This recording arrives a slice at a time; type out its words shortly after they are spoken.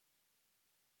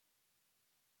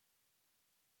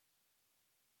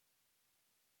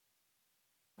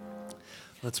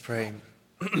Let's pray.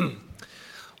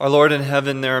 Our Lord in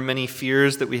heaven, there are many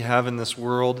fears that we have in this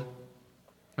world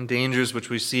and dangers which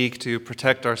we seek to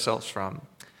protect ourselves from.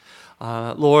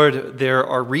 Lord, there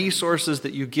are resources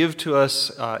that you give to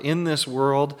us in this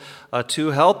world to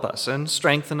help us and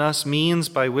strengthen us, means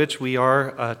by which we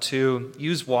are to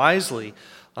use wisely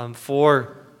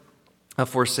for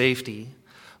safety.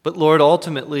 But Lord,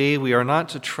 ultimately, we are not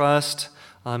to trust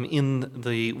in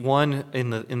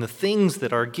the things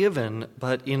that are given,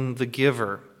 but in the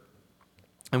giver.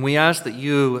 And we ask that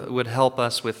you would help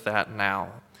us with that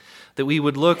now, that we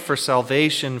would look for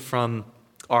salvation from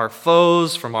our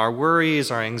foes, from our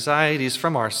worries, our anxieties,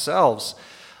 from ourselves,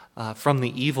 from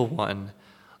the evil one,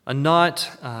 and not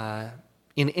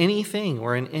in anything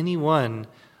or in anyone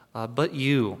but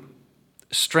you.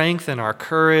 Strengthen our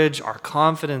courage, our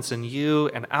confidence in you,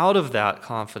 and out of that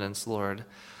confidence, Lord,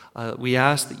 we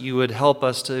ask that you would help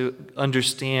us to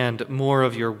understand more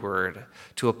of your word,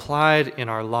 to apply it in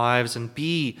our lives and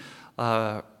be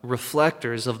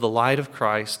reflectors of the light of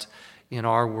Christ in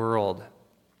our world.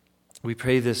 We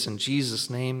pray this in Jesus'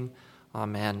 name.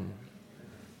 Amen.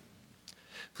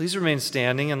 Please remain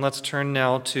standing, and let's turn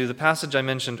now to the passage I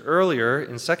mentioned earlier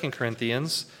in 2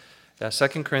 Corinthians, 2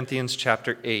 Corinthians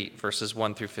chapter 8, verses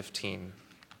 1 through 15.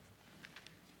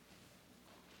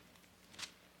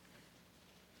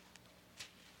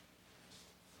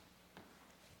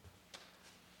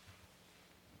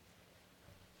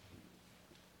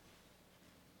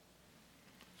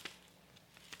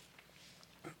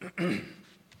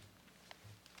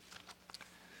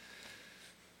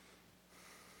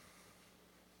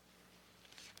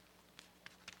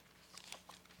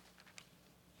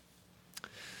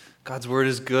 God's word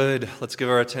is good. Let's give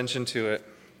our attention to it.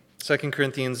 2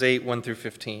 Corinthians 8, 1 through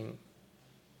 15.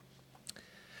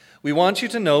 We want you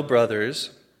to know, brothers,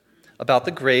 about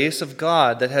the grace of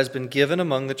God that has been given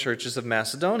among the churches of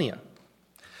Macedonia.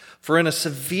 For in a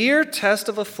severe test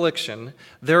of affliction,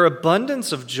 their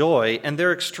abundance of joy and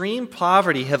their extreme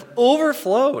poverty have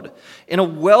overflowed in a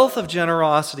wealth of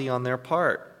generosity on their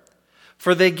part.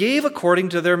 For they gave according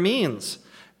to their means,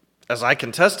 as I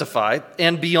can testify,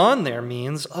 and beyond their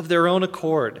means of their own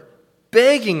accord,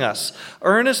 begging us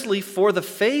earnestly for the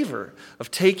favor of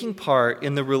taking part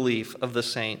in the relief of the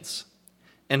saints.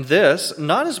 And this,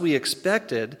 not as we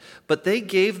expected, but they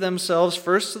gave themselves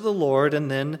first to the Lord and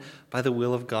then by the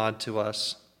will of God to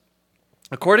us.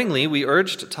 Accordingly, we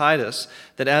urged Titus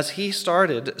that as he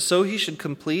started, so he should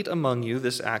complete among you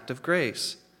this act of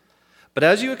grace. But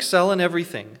as you excel in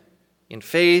everything, in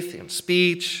faith, in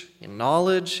speech, in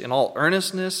knowledge, in all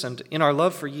earnestness, and in our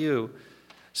love for you,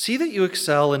 see that you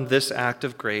excel in this act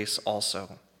of grace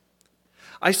also.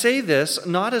 I say this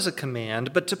not as a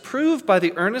command, but to prove by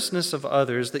the earnestness of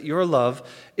others that your love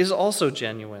is also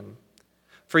genuine.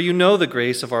 For you know the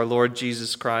grace of our Lord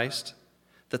Jesus Christ,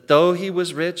 that though he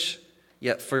was rich,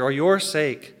 yet for your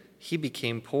sake he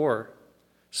became poor,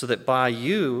 so that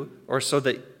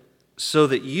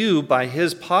you by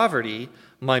his poverty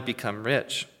might become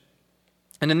rich.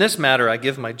 And in this matter I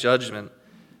give my judgment.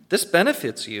 This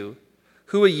benefits you,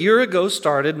 who a year ago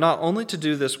started not only to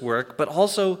do this work, but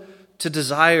also to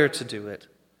desire to do it.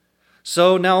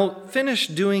 So now finish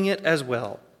doing it as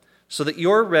well, so that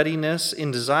your readiness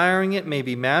in desiring it may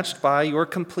be matched by your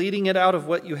completing it out of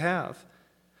what you have.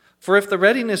 For if the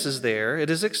readiness is there,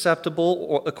 it is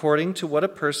acceptable according to what a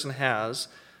person has,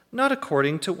 not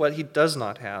according to what he does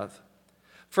not have.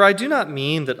 For I do not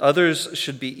mean that others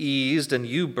should be eased and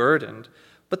you burdened,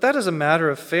 but that as a matter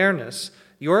of fairness,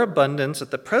 your abundance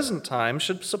at the present time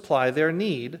should supply their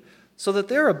need, so that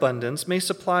their abundance may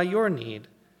supply your need,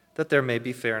 that there may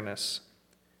be fairness.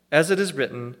 As it is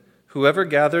written, whoever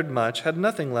gathered much had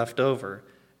nothing left over,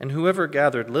 and whoever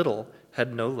gathered little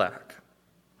had no lack.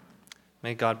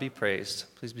 May God be praised.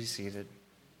 Please be seated.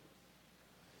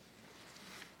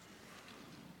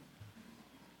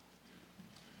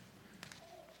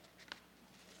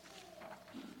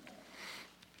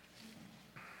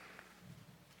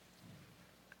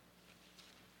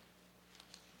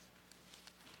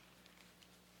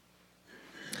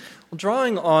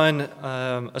 Drawing on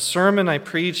a sermon I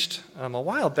preached a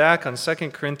while back on 2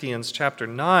 Corinthians chapter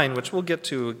 9, which we'll get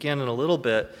to again in a little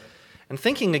bit, and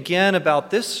thinking again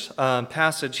about this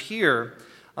passage here,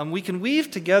 we can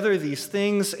weave together these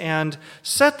things and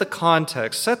set the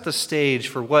context, set the stage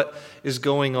for what is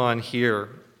going on here.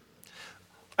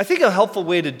 I think a helpful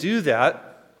way to do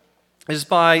that is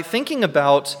by thinking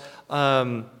about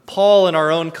Paul in our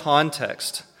own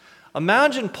context.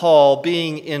 Imagine Paul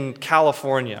being in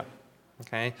California.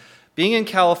 Okay, being in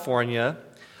California,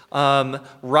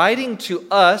 writing to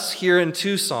us here in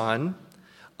Tucson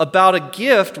about a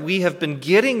gift we have been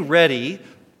getting ready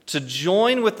to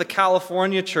join with the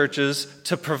California churches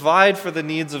to provide for the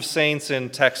needs of saints in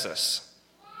Texas.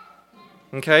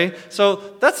 Okay, so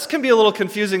that can be a little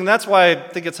confusing, and that's why I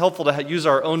think it's helpful to use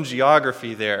our own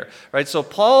geography there, right? So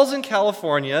Paul's in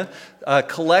California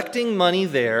collecting money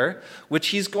there, which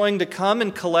he's going to come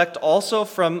and collect also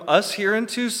from us here in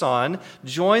Tucson,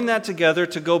 join that together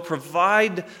to go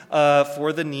provide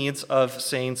for the needs of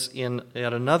saints in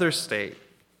another state.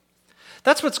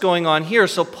 That's what's going on here.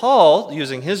 So Paul,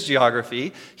 using his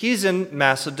geography, he's in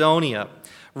Macedonia,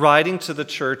 writing to the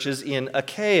churches in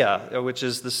Achaia, which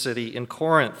is the city in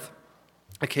Corinth.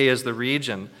 Achaia is the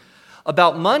region.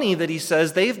 About money that he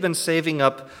says they've been saving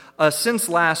up since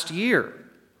last year.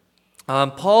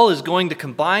 Paul is going to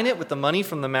combine it with the money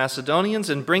from the Macedonians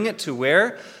and bring it to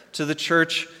where? To the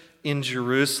church in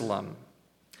Jerusalem.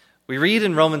 We read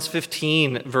in Romans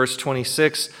 15, verse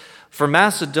 26, "For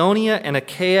Macedonia and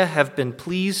Achaia have been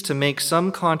pleased to make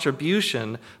some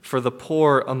contribution for the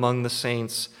poor among the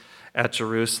saints at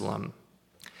Jerusalem."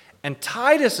 And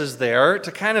Titus is there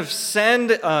to kind of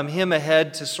send him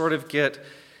ahead to sort of get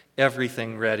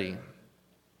everything ready.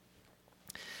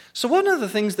 So one of the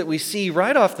things that we see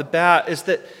right off the bat is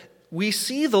that we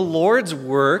see the Lord's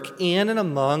work in and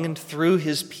among and through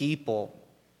his people.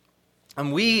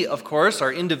 And we, of course,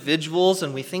 are individuals,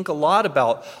 and we think a lot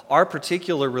about our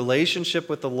particular relationship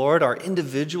with the Lord, our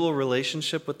individual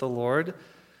relationship with the Lord.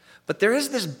 But there is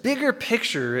this bigger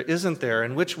picture, isn't there,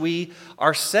 in which we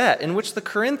are set, in which the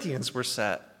Corinthians were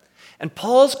set. And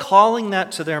Paul's calling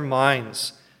that to their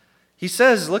minds. He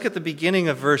says, look at the beginning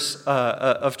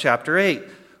of chapter 8.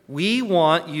 "We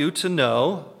want you to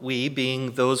know," we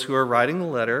being those who are writing the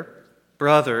letter,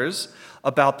 "brothers,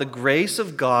 about the grace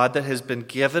of God that has been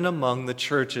given among the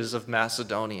churches of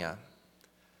Macedonia."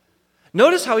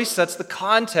 Notice how he sets the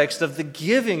context of the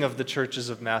giving of the churches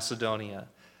of Macedonia.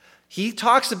 He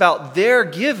talks about their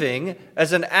giving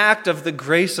as an act of the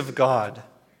grace of God.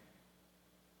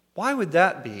 Why would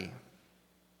that be?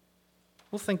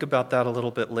 We'll think about that a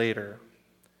little bit later.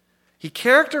 He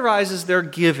characterizes their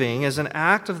giving as an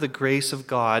act of the grace of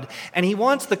God, and he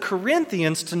wants the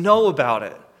Corinthians to know about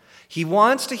it. He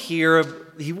wants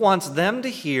them to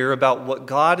hear about what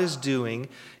God is doing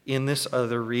in this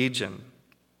other region.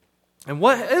 And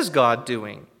what is God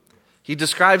doing? He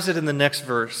describes it in the next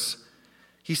verse.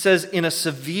 He says, "In a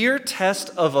severe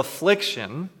test of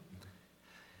affliction,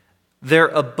 their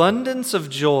abundance of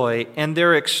joy and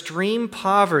their extreme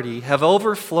poverty have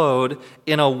overflowed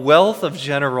in a wealth of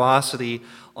generosity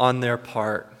on their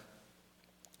part."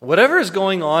 Whatever is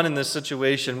going on in this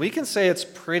situation, we can say it's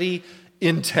pretty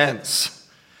intense.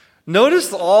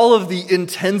 Notice all of the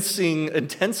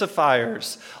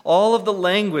intensifiers, all of the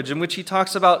language in which he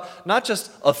talks about not just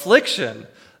affliction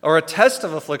or a test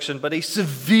of affliction, but a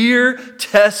severe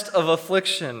test of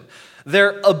affliction.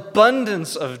 Their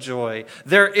abundance of joy,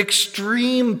 their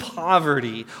extreme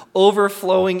poverty,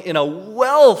 overflowing in a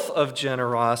wealth of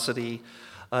generosity,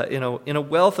 on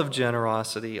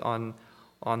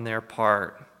their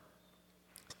part.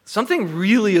 Something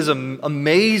really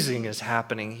amazing is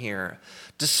happening here.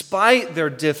 Despite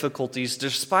their difficulties,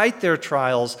 despite their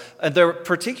trials,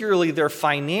 particularly their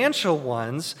financial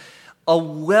ones, a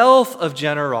wealth of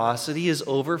generosity is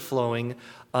overflowing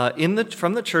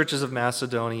from the churches of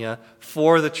Macedonia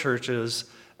for the church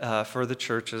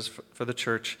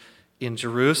in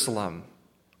Jerusalem.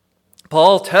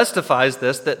 Paul testifies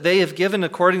that they have given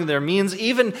according to their means,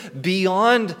 even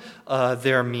beyond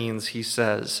their means, he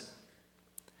says.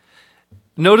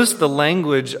 Notice the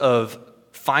language of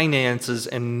finances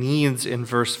and needs in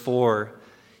verse 4.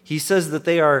 He says that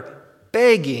they are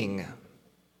begging.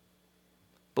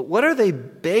 But what are they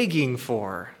begging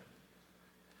for?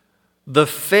 The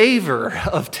favor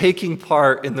of taking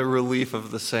part in the relief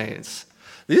of the saints.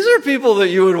 These are people that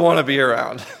you would want to be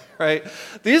around, right?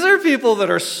 These are people that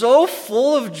are so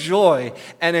full of joy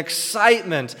and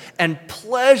excitement and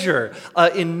pleasure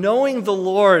in knowing the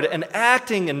Lord and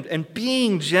acting and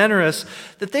being generous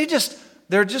that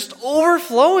they're just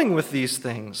overflowing with these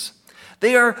things.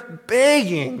 They are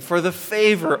begging for the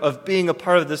favor of being a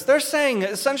part of this. They're saying,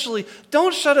 essentially,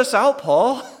 don't shut us out,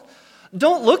 Paul.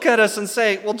 Don't look at us and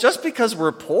say, well, just because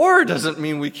we're poor doesn't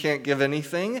mean we can't give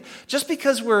anything. Just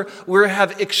because we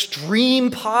have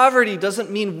extreme poverty doesn't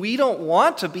mean we don't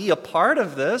want to be a part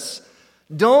of this.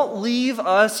 Don't leave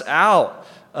us out,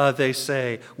 they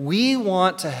say. We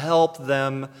want to help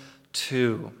them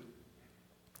too.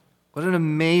 What an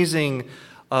amazing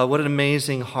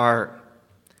heart.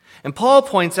 And Paul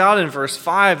points out in verse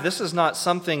 5,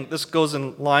 this goes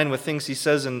in line with things he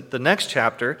says in the next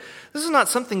chapter. This is not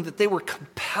something that they were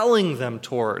compelling them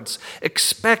towards,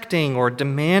 expecting or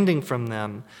demanding from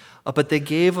them, but they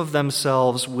gave of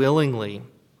themselves willingly.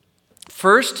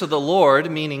 First to the Lord,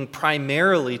 meaning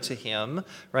primarily to him,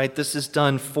 right? This is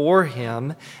done for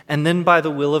him, and then by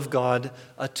the will of God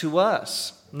to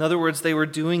us. In other words, they were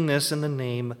doing this in the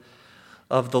name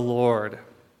of the Lord.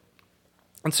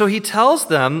 And so he tells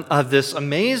them this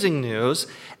amazing news,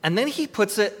 and then he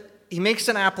makes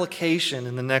an application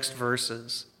in the next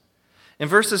verses. In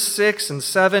verses 6 and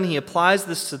 7, he applies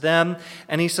this to them,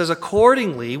 and he says,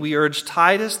 accordingly, we urge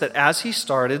Titus that as he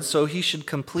started, so he should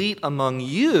complete among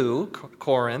you,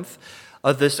 Corinth,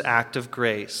 of this act of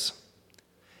grace.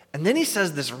 And then he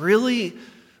says this really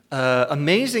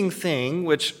amazing thing,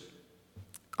 which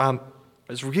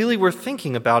is really worth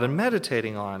thinking about and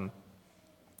meditating on.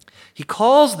 He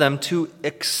calls them to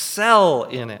excel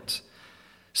in it.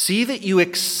 See that you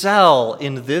excel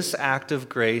in this act of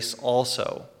grace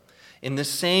also. In the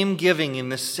same giving, in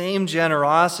the same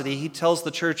generosity, he tells the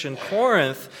church in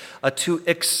Corinth to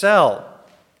excel.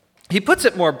 He puts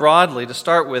it more broadly to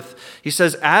start with. He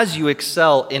says, as you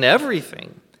excel in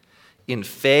everything, in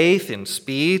faith, in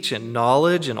speech, in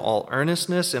knowledge, in all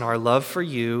earnestness, in our love for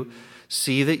you,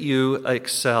 see that you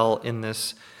excel in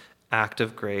this act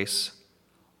of grace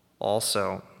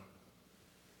also.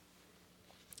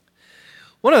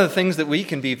 One of the things that we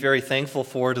can be very thankful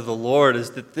for to the Lord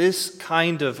is that this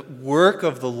kind of work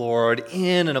of the Lord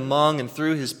in and among and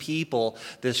through his people,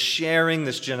 this sharing,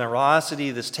 this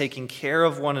generosity, this taking care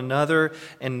of one another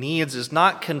and needs is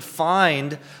not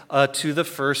confined to the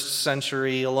first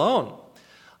century alone.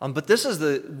 But this is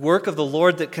the work of the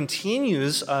Lord that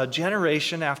continues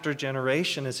generation after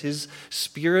generation as his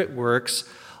Spirit works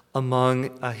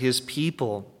among his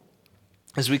people.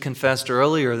 As we confessed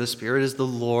earlier, the Spirit is the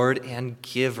Lord and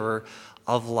giver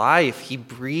of life. He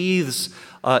breathes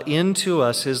into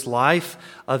us his life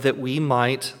that we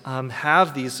might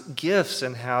have these gifts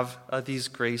and have these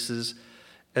graces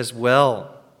as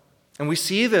well. And we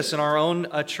see this in our own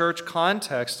church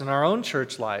context, in our own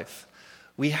church life.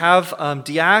 We have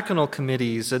diaconal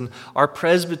committees and our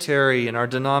presbytery and our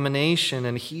denomination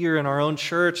and here in our own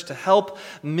church to help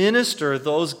minister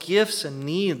those gifts and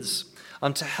needs.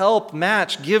 To help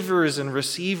match givers and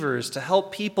receivers, to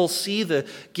help people see the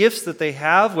gifts that they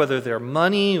have, whether they're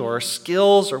money or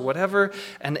skills or whatever,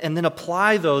 and then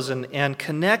apply those and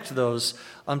connect those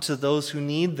to those who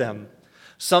need them.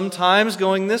 Sometimes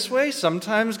going this way,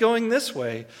 sometimes going this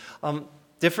way.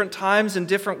 Different times in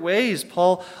different ways.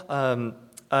 Paul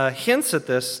hints at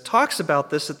this, talks about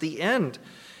this at the end.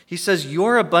 He says,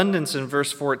 your abundance in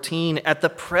verse 14 at the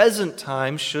present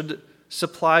time should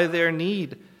supply their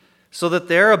need, so that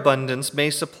their abundance may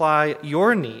supply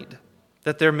your need,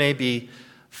 that there may be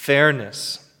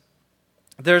fairness.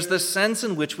 There's this sense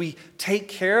in which we take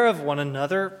care of one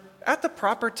another at the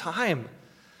proper time,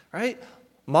 right?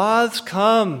 Moths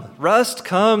come, rust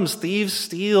comes, thieves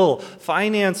steal,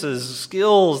 finances,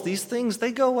 skills, these things,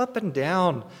 they go up and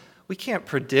down. We can't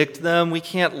predict them. We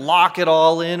can't lock it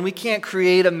all in. We can't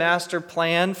create a master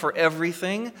plan for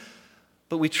everything.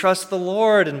 But we trust the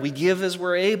Lord and we give as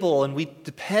we're able and we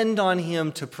depend on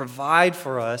him to provide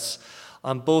for us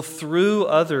both through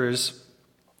others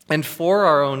and for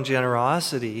our own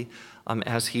generosity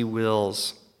as he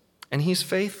wills. And he's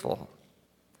faithful.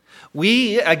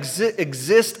 We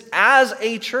exist as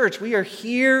a church. We are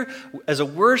here as a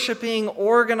worshiping,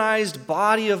 organized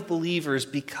body of believers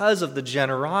because of the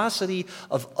generosity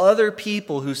of other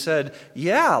people who said,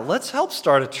 yeah, let's help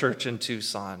start a church in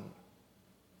Tucson.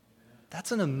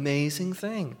 That's an amazing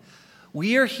thing.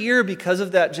 We are here because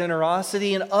of that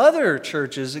generosity, and other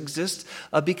churches exist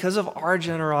because of our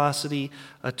generosity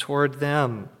toward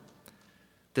them.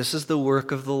 This is the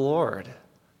work of the Lord.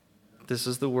 This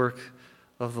is the work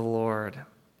of the Lord.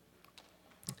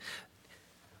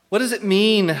 What does it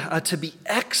mean to be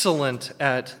excellent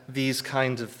at these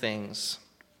kinds of things?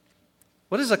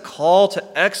 What does a call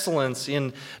to excellence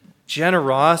in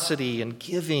generosity and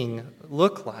giving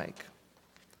look like?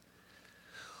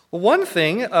 Well, one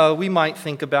thing we might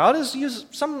think about is use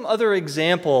some other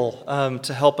example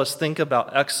to help us think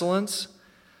about excellence.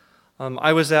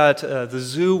 I was at the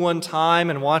zoo one time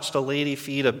and watched a lady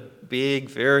feed a big,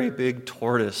 very big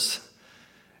tortoise.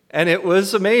 And it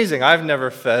was amazing. I've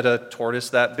never fed a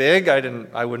tortoise that big.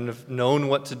 I wouldn't have known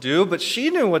what to do, but she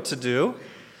knew what to do.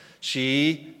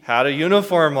 She had a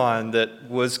uniform on that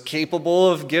was capable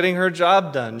of getting her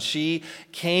job done. She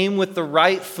came with the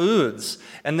right foods.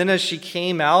 And then as she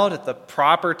came out at the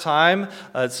proper time,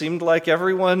 it seemed like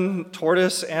everyone,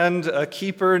 tortoise and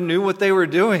keeper, knew what they were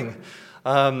doing.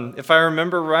 If I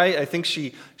remember right, I think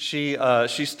she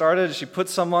put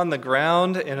some on the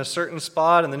ground in a certain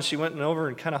spot, and then she went over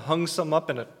and kind of hung some up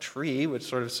in a tree, which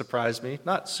sort of surprised me.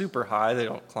 Not super high, they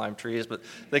don't climb trees, but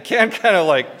they can kind of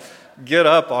like get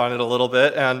up on it a little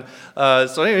bit. And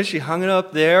so anyway, she hung it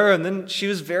up there, and then she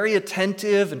was very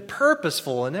attentive and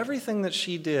purposeful in everything that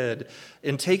she did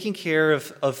in taking care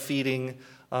of feeding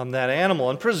that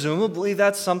animal. And presumably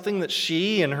that's something that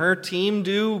she and her team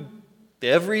do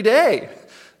every day,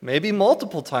 maybe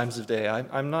multiple times a day.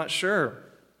 I'm not sure.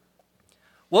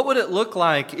 What would it look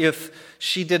like if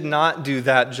she did not do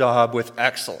that job with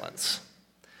excellence?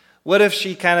 What if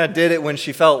she kind of did it when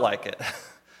she felt like it?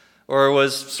 Or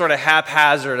was sort of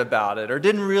haphazard about it? Or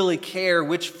didn't really care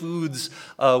which foods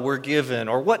were given?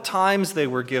 Or what times they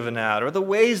were given at? Or the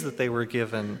ways that they were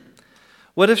given?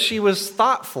 What if she was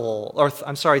thoughtless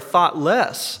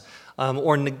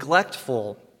or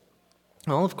neglectful?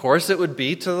 Well, of course, it would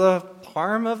be to the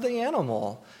harm of the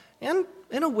animal, and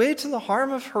in a way to the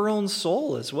harm of her own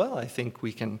soul as well, I think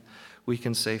we can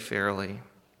say fairly.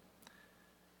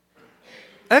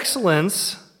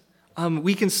 Excellence,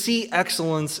 we can see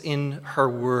excellence in her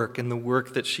work, in the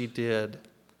work that she did.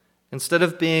 Instead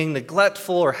of being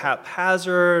neglectful or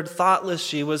haphazard, thoughtless,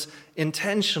 she was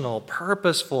intentional,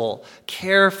 purposeful,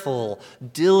 careful,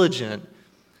 diligent.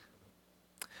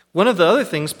 One of the other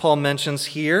things Paul mentions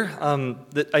here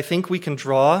that I think we can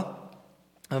draw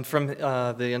from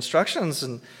the instructions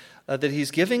that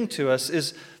he's giving to us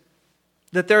is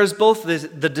that there is both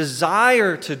the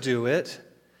desire to do it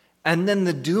and then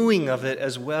the doing of it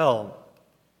as well.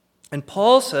 And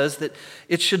Paul says that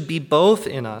it should be both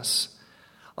in us.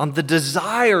 The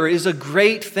desire is a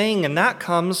great thing, and that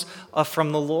comes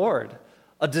from the Lord.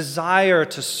 A desire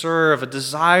to serve, a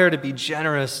desire to be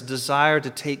generous, a desire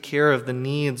to take care of the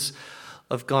needs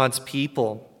of God's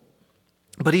people.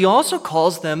 But he also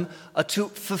calls them to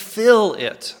fulfill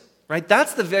it, right?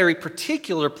 That's the very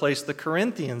particular place the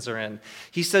Corinthians are in.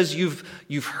 He says,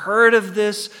 you've heard of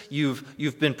this,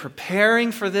 you've been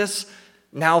preparing for this,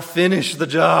 now finish the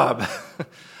job.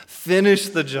 Finish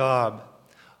the job.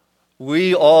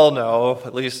 We all know,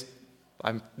 at least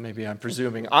maybe I'm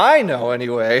presuming, I know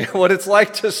anyway, what it's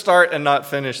like to start and not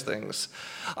finish things.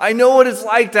 I know what it's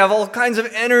like to have all kinds of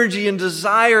energy and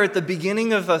desire at the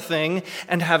beginning of a thing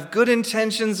and have good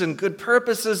intentions and good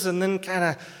purposes, and then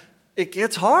it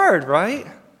gets hard, right?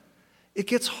 It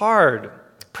gets hard.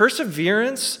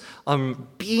 Perseverance,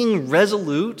 being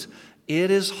resolute,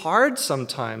 it is hard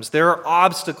sometimes. There are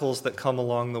obstacles that come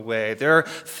along the way. There are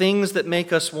things that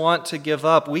make us want to give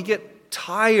up. We get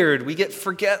tired, we get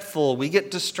forgetful, we get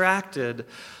distracted.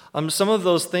 Some of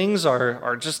those things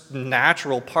are just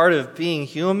natural part of being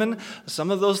human. Some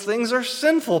of those things are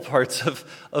sinful parts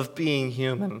of being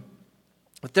human.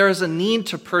 But there is a need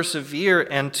to persevere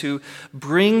and to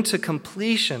bring to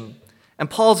completion. And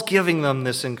Paul's giving them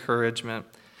this encouragement.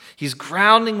 He's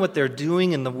grounding what they're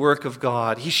doing in the work of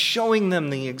God. He's showing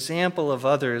them the example of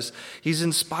others. He's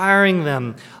inspiring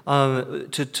them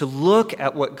to look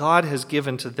at what God has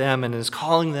given to them and is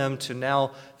calling them to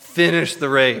now finish the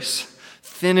race,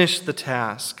 finish the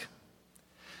task.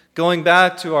 Going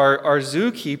back to our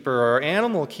zookeeper, our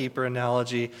animal keeper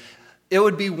analogy, it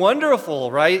would be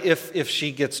wonderful, right, if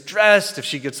she gets dressed, if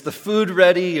she gets the food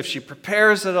ready, if she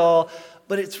prepares it all.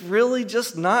 But it's really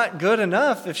just not good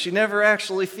enough if she never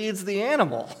actually feeds the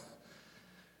animal.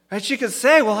 Right? She could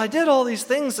say, well, I did all these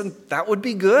things, and that would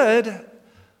be good.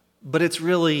 But it's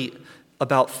really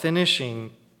about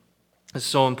finishing is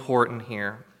so important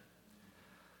here.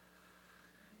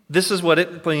 This is what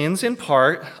it means in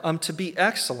part to be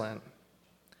excellent.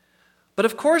 But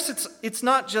of course, it's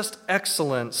not just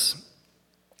excellence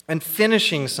and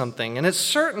finishing something, and it's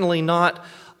certainly not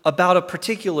about a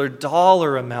particular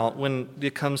dollar amount when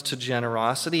it comes to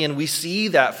generosity, and we see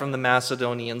that from the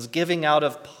Macedonians, giving out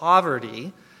of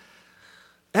poverty.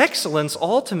 Excellence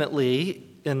ultimately,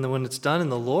 when it's done in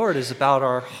the Lord, is about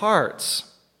our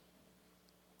hearts.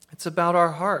 It's about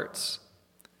our hearts.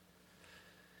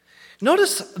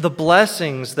 Notice the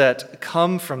blessings that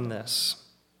come from this,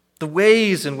 the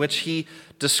ways in which he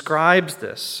describes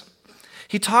this.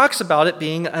 He talks about it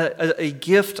being a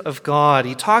gift of God.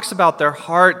 He talks about their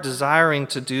heart desiring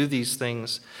to do these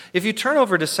things. If you turn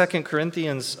over to 2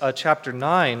 Corinthians chapter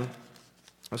 9,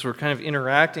 as we're kind of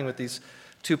interacting with these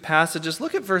two passages,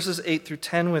 look at verses 8 through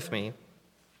 10 with me.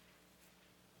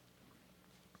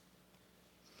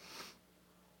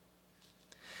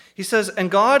 He says, "And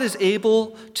God is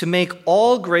able to make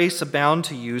all grace abound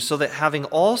to you, so that having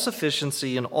all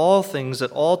sufficiency in all things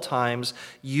at all times,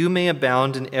 you may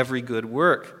abound in every good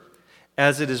work.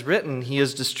 As it is written, He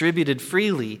has distributed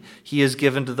freely, He has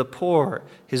given to the poor,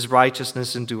 His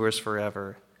righteousness endures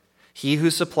forever. He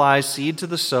who supplies seed to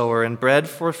the sower and bread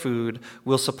for food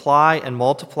will supply and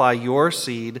multiply your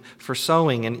seed for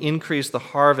sowing and increase the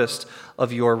harvest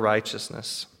of your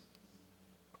righteousness."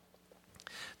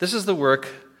 This is the work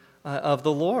of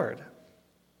the Lord.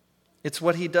 It's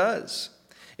what He does.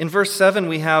 In verse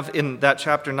 7, in that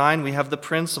chapter 9, we have the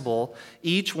principle: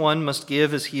 each one must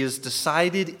give as he has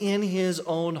decided in his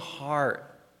own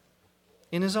heart.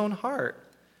 In his own heart.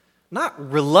 Not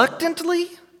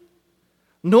reluctantly,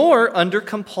 nor under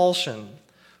compulsion,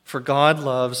 for God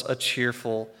loves a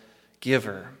cheerful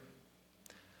giver.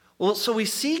 Well, so we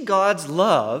see God's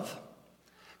love,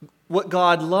 what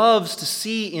God loves to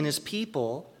see in His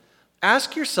people.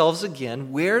 Ask yourselves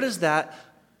again, where does that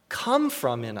come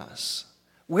from in us?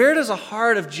 Where does a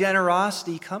heart of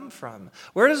generosity come from?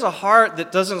 Where does a heart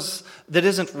that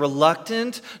isn't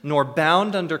reluctant nor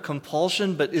bound under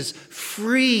compulsion, but is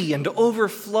free and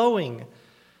overflowing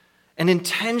and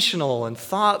intentional and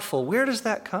thoughtful, where does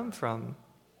that come from?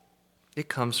 It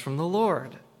comes from the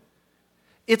Lord.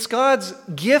 It's God's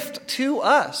gift to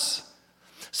us.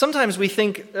 Sometimes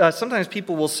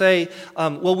people will say,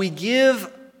 well, we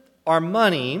give our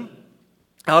money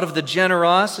out of the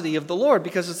generosity of the Lord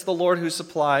because it's the Lord who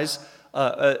supplies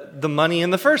the money in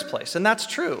the first place. And that's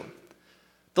true.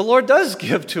 The Lord does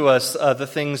give to us the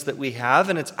things that we have,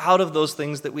 and it's out of those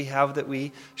things that we have that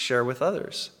we share with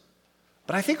others.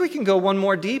 But I think we can go one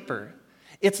more deeper.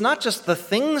 It's not just the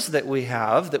things that we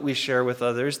have that we share with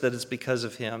others that it's because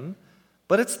of Him,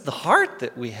 but it's the heart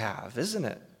that we have, isn't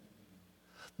it?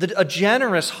 A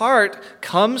generous heart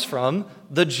comes from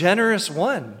the generous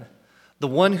one. The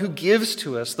one who gives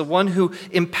to us, the one who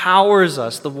empowers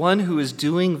us, the one who is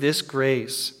doing this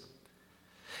grace.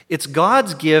 It's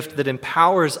God's gift that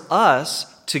empowers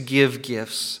us to give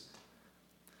gifts,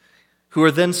 who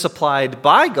are then supplied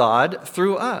by God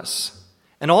through us.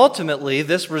 And ultimately,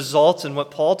 this results in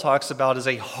what Paul talks about as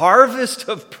a harvest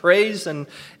of praise and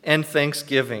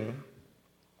thanksgiving.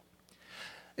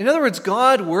 In other words,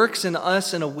 God works in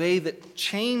us in a way that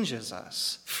changes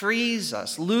us, frees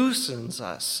us, loosens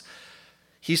us.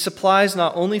 He supplies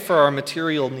not only for our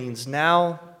material needs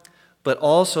now, but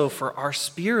also for our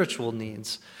spiritual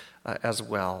needs as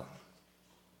well.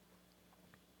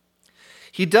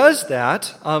 He does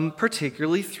that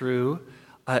particularly through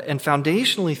and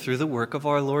foundationally through the work of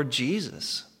our Lord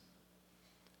Jesus.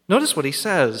 Notice what he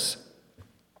says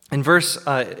in verse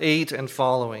 8 and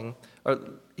following.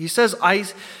 He says,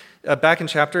 back in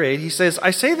chapter 8, he says, "I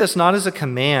say this not as a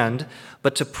command,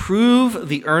 but to prove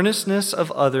the earnestness of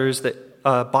others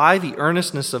by the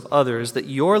earnestness of others, that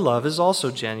your love is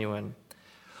also genuine.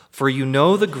 For you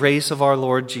know the grace of our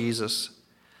Lord Jesus,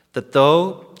 that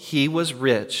though He was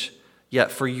rich,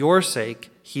 yet for your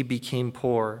sake He became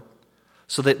poor,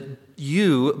 so that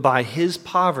you, by His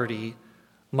poverty,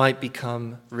 might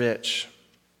become rich."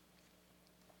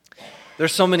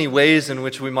 There's so many ways in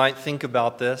which we might think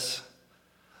about this.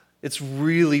 It's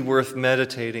really worth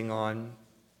meditating on.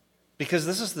 Because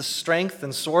this is the strength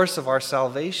and source of our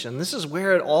salvation. This is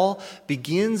where it all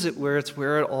begins, it's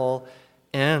where it all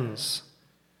ends,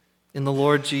 in the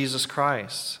Lord Jesus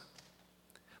Christ.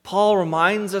 Paul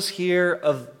reminds us here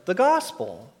of the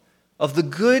gospel, of the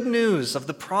good news, of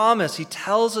the promise. He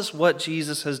tells us what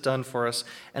Jesus has done for us.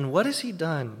 And what has He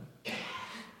done?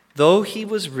 Though He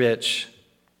was rich,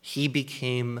 He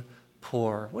became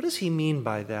poor. What does he mean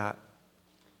by that?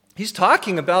 He's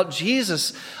talking about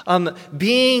Jesus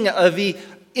being the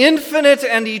infinite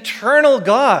and eternal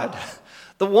God,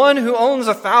 the one who owns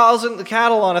 1,000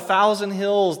 cattle on 1,000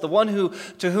 hills, the one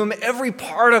to whom every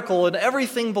particle and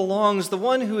everything belongs, the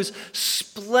one who is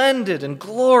splendid and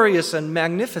glorious and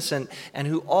magnificent, and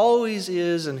who always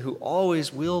is and who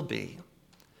always will be.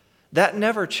 That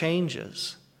never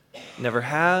changes. Never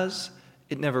has.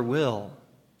 It never will.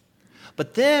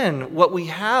 But then what we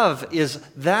have is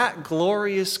that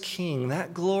glorious King,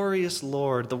 that glorious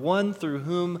Lord, the one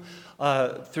who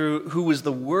was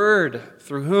the Word,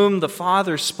 through whom the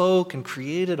Father spoke and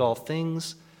created all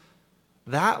things.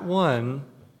 That one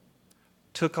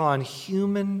took on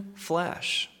human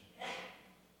flesh.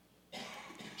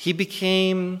 He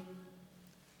became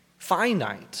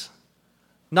finite,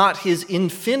 not His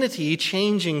infinity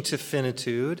changing to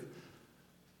finitude,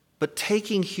 but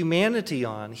taking humanity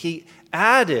on. He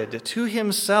added to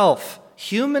Himself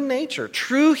human nature,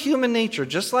 true human nature,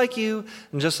 just like you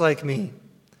and just like me.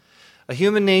 A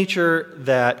human nature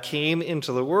that came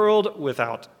into the world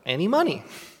without any money.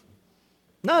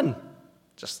 None.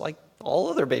 Just like all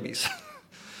other babies.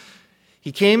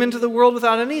 He came into the world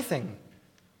without anything.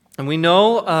 And we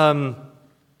know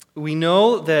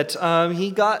that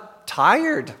he got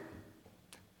tired.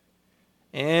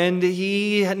 And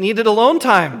he needed alone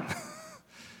time.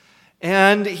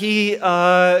 And he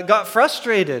got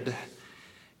frustrated.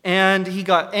 And he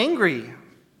got angry.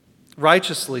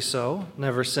 Righteously so,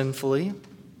 never sinfully.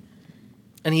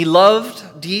 And he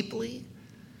loved deeply.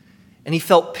 And he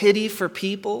felt pity for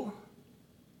people.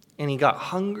 And he got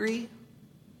hungry.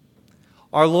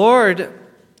 Our Lord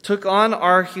took on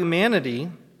our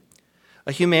humanity,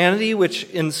 a humanity which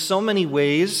in so many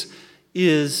ways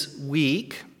is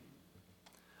weak,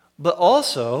 but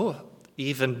also,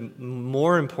 even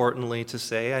more importantly to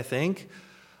say, I think,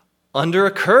 under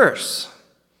a curse.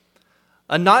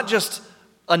 Not just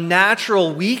a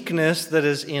natural weakness that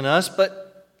is in us,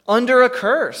 but under a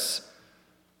curse.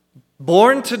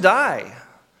 Born to die.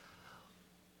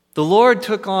 The Lord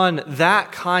took on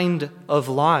that kind of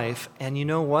life, and you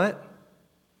know what?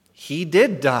 He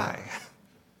did die.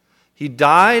 He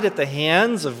died at the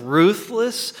hands of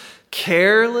ruthless,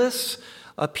 careless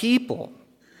people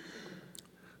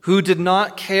who did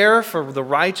not care for the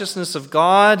righteousness of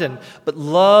God, but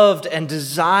loved and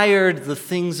desired the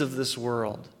things of this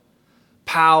world.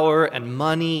 Power and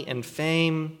money and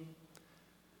fame.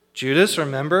 Judas,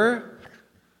 remember,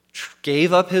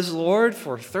 gave up his Lord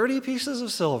for 30 pieces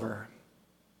of silver.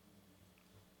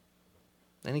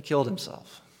 Then he killed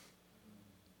himself.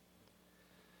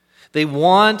 They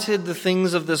wanted the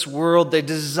things of this world. They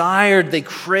desired, they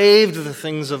craved the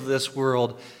things of this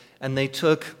world. And they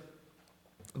took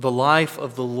the life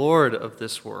of the Lord of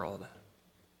this world,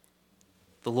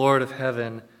 the Lord of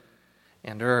heaven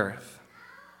and earth.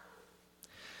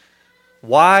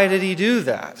 Why did he do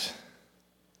that?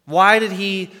 Why did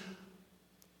he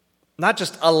not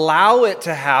just allow it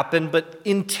to happen, but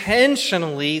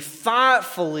intentionally,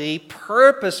 thoughtfully,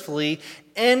 purposefully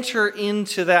enter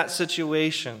into that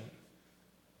situation?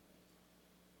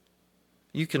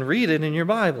 You can read it in your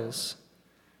Bibles.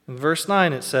 In verse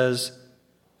 9 it says,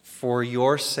 "For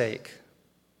your sake."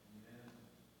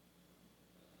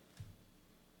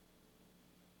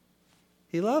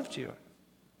 He loved you.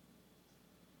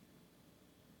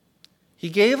 He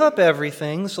gave up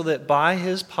everything so that by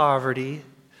his poverty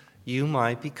you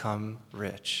might become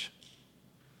rich.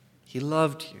 He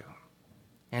loved you,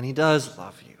 and he does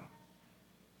love you.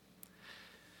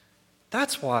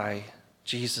 That's why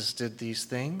Jesus did these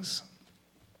things.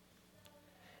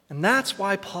 And that's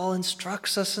why Paul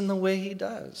instructs us in the way he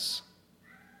does.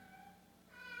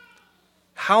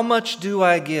 How much do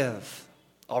I give?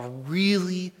 A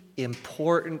really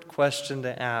important question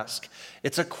to ask.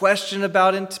 It's a question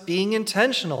about being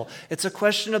intentional. It's a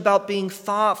question about being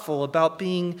thoughtful, about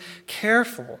being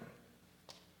careful.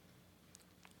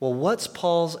 Well, what's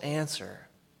Paul's answer?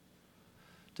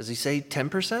 Does he say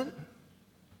 10%?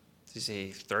 Does he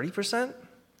say 30%?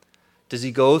 Does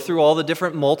he go through all the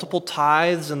different multiple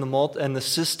tithes and the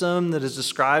system that is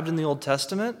described in the Old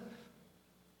Testament?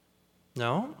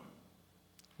 No.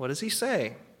 What does he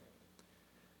say?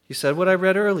 He said what I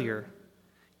read earlier.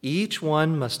 Each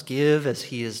one must give as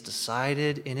he has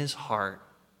decided in his heart,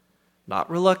 not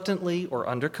reluctantly or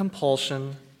under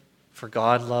compulsion, for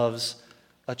God loves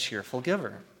a cheerful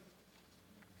giver.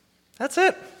 That's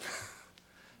it.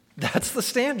 That's the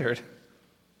standard.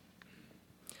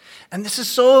 And this is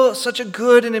such a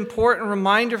good and important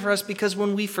reminder for us, because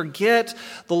when we forget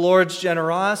the Lord's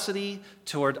generosity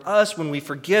toward us, when we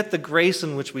forget the grace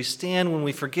in which we stand, when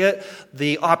we forget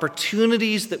the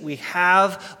opportunities that we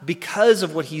have because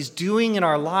of what he's doing in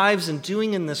our lives and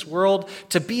doing in this world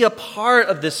to be a part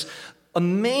of this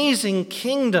amazing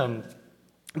kingdom,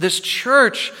 this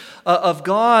church of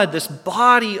God, this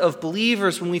body of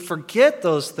believers, when we forget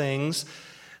those things,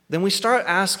 then we start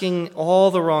asking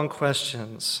all the wrong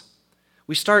questions.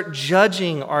 We start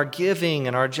judging our giving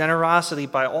and our generosity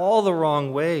by all the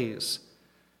wrong ways.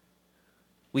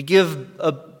 We give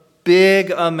a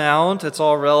big amount, it's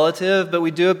all relative, but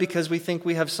we do it because we think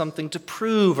we have something to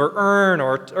prove or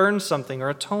earn something or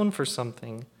atone for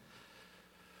something.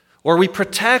 Or we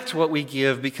protect what we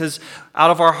give because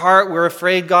out of our heart we're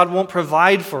afraid God won't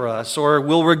provide for us, or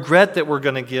we'll regret that we're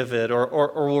going to give it,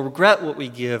 or we'll regret what we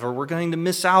give, or we're going to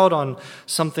miss out on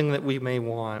something that we may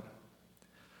want.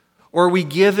 Or we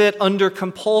give it under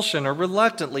compulsion or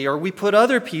reluctantly, or we put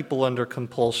other people under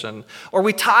compulsion, or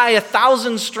we tie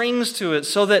 1,000 strings to it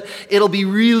so that it'll be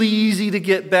really easy to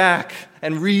get back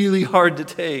and really hard to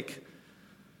take.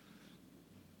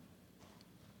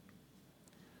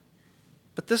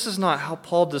 But this is not how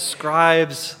Paul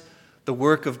describes the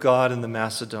work of God in the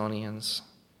Macedonians.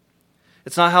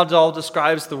 It's not how Paul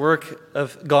describes the work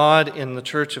of God in the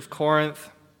church of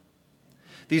Corinth.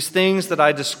 These things that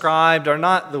I described are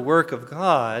not the work of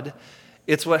God.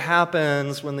 It's what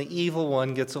happens when the evil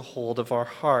one gets a hold of our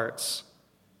hearts.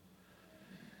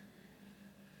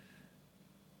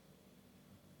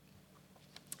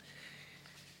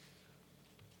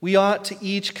 We ought to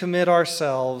each commit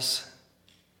ourselves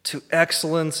to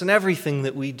excellence in everything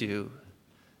that we do,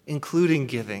 including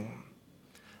giving.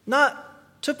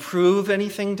 Not to prove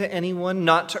anything to anyone,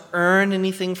 not to earn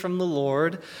anything from the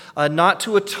Lord, not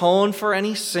to atone for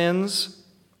any sins,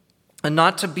 and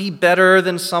not to be better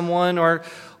than someone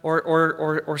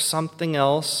or something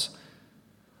else.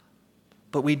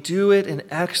 But we do it in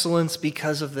excellence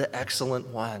because of the excellent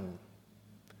one.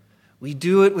 We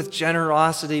do it with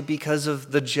generosity because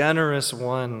of the generous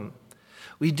one.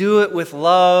 We do it with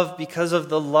love because of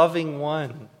the loving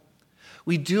one.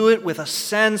 We do it with a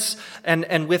sense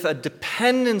and with a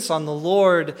dependence on the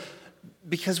Lord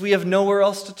because we have nowhere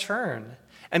else to turn.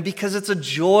 And because it's a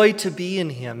joy to be in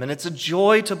Him and it's a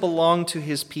joy to belong to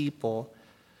His people.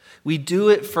 We do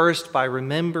it first by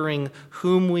remembering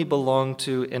whom we belong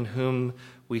to and whom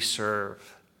we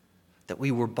serve. That we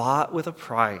were bought with a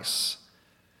price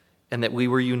and that we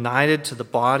were united to the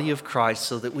body of Christ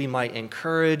so that we might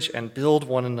encourage and build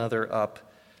one another up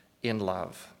in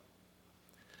love.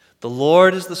 The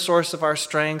Lord is the source of our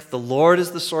strength. The Lord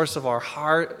is the source of our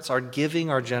hearts, our giving,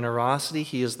 our generosity.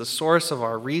 He is the source of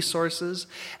our resources.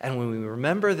 And when we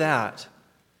remember that,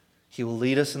 He will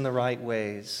lead us in the right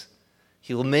ways.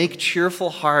 He will make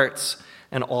cheerful hearts,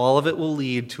 and all of it will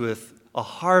lead to a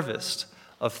harvest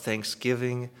of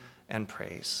thanksgiving and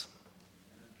praise.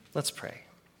 Let's pray.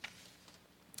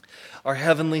 Our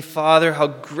Heavenly Father, how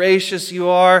gracious You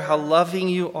are, how loving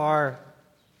You are.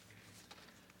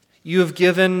 You have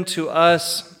given to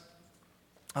us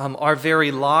our very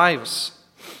lives,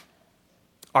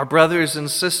 our brothers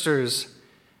and sisters,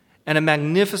 and a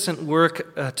magnificent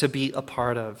work to be a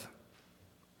part of.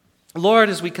 Lord,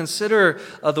 as we consider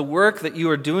the work that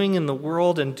You are doing in the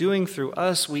world and doing through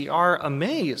us, we are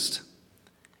amazed.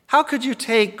 How could You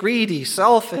take greedy,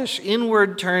 selfish,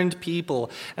 inward-turned people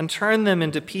and turn them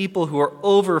into people who are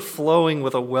overflowing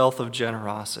with a wealth of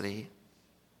generosity?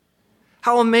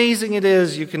 How amazing it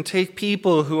is You can take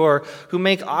people who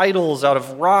make idols out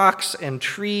of rocks and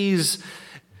trees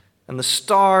and the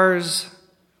stars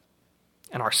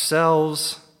and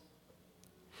ourselves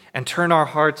and turn our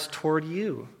hearts toward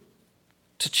You,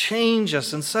 to change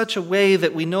us in such a way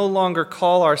that we no longer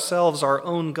call ourselves our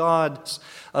own gods,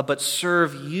 but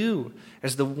serve You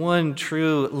as the one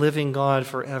true living God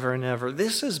forever and ever.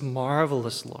 This is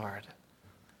marvelous, Lord.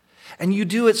 And You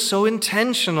do it so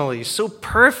intentionally, so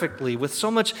perfectly, with so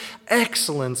much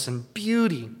excellence and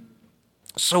beauty,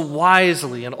 so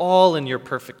wisely, and all in Your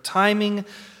perfect timing.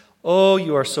 Oh,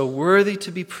 You are so worthy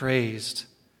to be praised.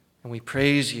 And we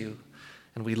praise You,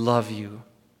 and we love You.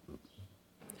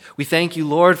 We thank You,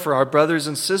 Lord, for our brothers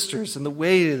and sisters and the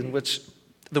ways in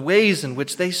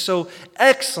which they so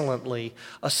excellently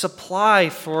supply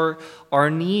for our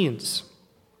needs.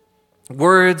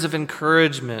 Words of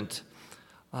encouragement,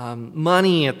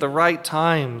 money at the right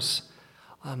times,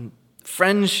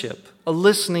 friendship, a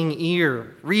listening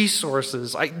ear,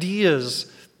 resources, ideas,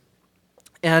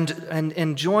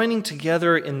 and joining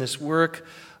together in this work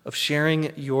of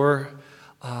sharing Your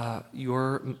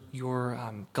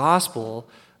gospel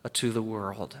to the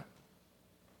world.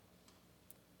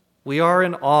 We are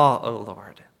in awe, O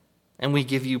Lord, and we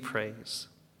give You praise.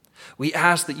 We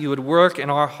ask that You would work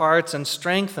in our hearts and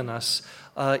strengthen us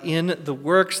in the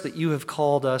works that You have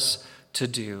called us to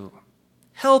do.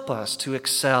 Help us to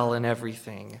excel in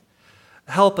everything.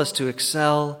 Help us to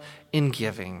excel in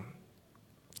giving.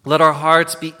 Let our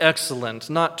hearts be excellent,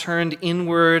 not turned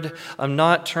inward,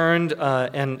 not turned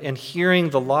and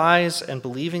hearing the lies and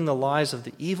believing the lies of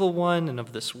the evil one and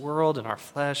of this world and our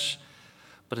flesh,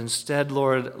 but instead,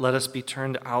 Lord, let us be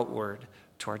turned outward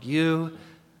toward You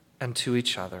and to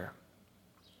each other.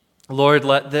 Lord,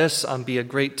 let this be a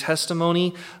great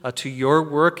testimony to Your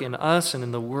work in us and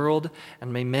in the world,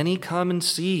 and may many come and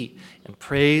see and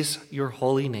praise Your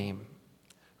holy name.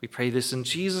 We pray this in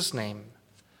Jesus' name.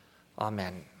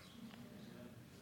 Amen.